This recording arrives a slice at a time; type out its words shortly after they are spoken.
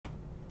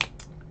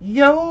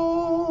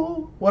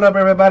Yo! What up,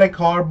 everybody?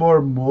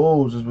 Cardboard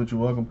Moles is what you're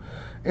welcome.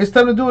 It's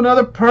time to do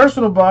another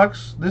personal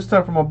box, this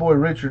time from my boy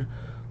Richard.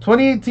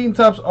 2018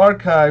 Topps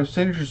Archive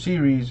Signature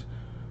Series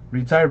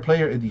Retired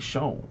Player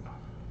Edition.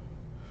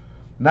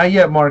 Not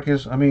yet,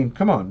 Marcus. I mean,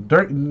 come on.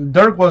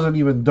 Dirk wasn't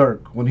even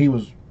Dirk when he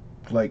was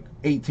like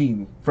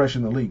 18, fresh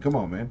in the league. Come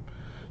on, man.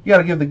 You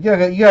gotta give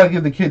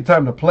the kid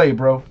time to play,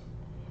 bro.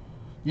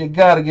 You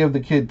gotta give the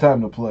kid time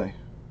to play.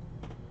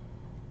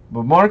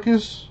 But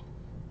Marcus,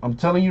 I'm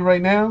telling you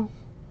right now,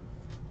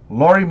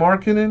 Lauri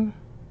Markkanen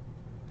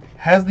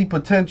has the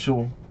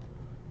potential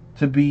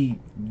to be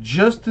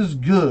just as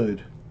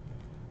good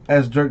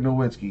as Dirk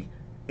Nowitzki,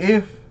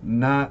 if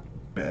not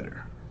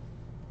better.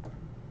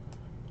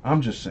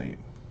 I'm just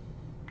saying.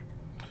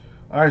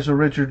 All right, so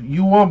Richard,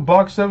 you want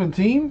box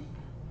 17?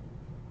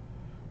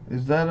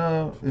 Is that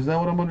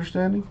what I'm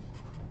understanding?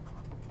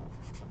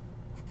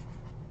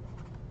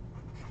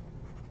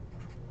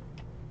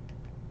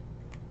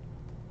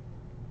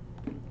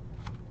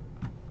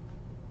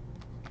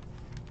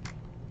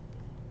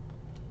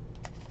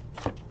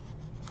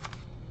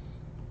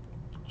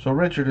 So,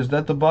 Richard, is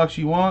that the box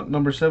you want,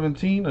 number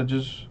 17? All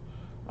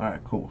right,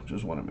 cool.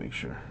 Just want to make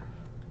sure.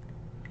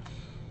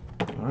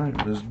 All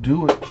right, let's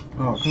do it.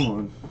 Oh, come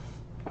on.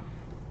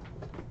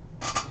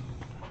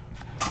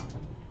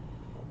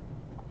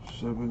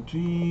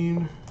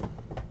 17.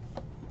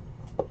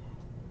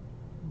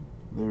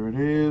 There it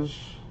is.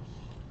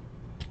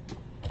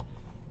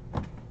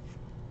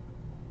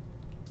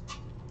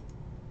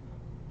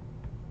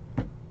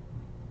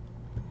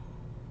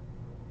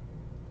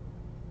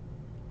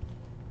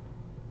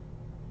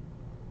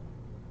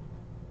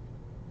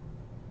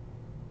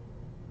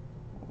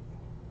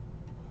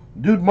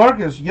 Dude,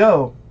 Marcus,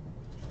 yo,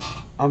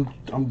 I'm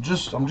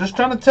just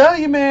trying to tell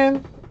you,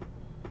 man.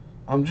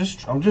 I'm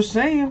just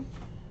saying.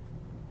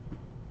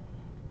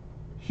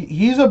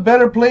 He's a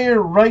better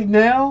player right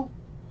now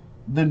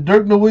than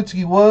Dirk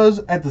Nowitzki was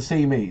at the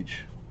same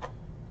age.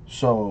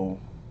 So,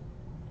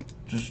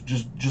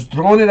 just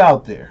throwing it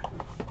out there.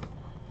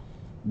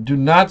 Do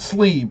not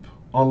sleep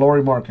on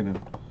Lauri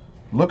Markkanen.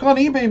 Look on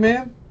eBay,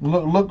 man.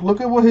 Look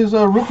at what his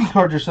rookie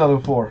cards are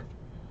selling for,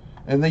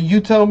 and then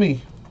you tell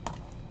me.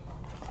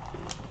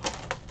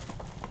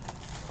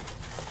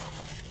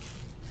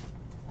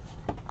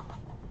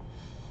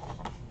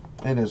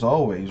 And as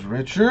always,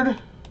 Richard.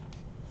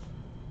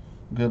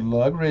 Good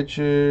luck,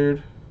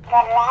 Richard. Good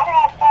luck,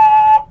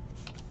 Richard.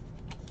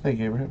 Thank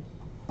you, Abraham.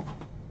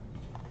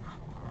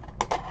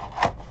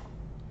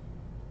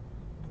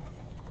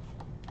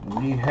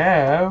 We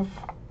have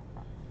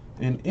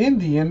an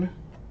Indian,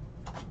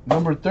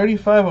 number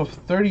 35 of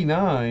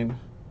 39,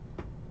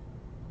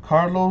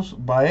 Carlos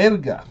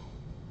Baerga.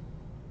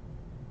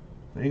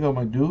 There you go,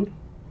 my dude.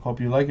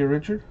 Hope you like it,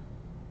 Richard.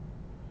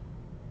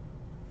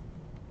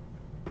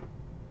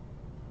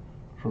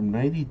 From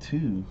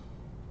 92.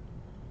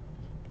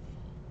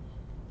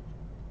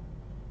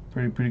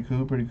 Pretty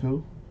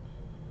cool.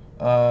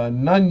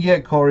 None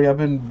yet, Corey. I've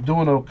been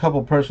doing a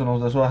couple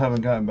personals. That's why I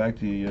haven't gotten back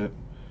to you yet.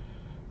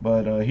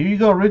 But here you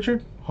go,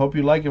 Richard. Hope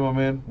you like it, my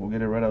man. We'll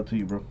get it right out to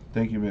you, bro.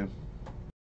 Thank you, man.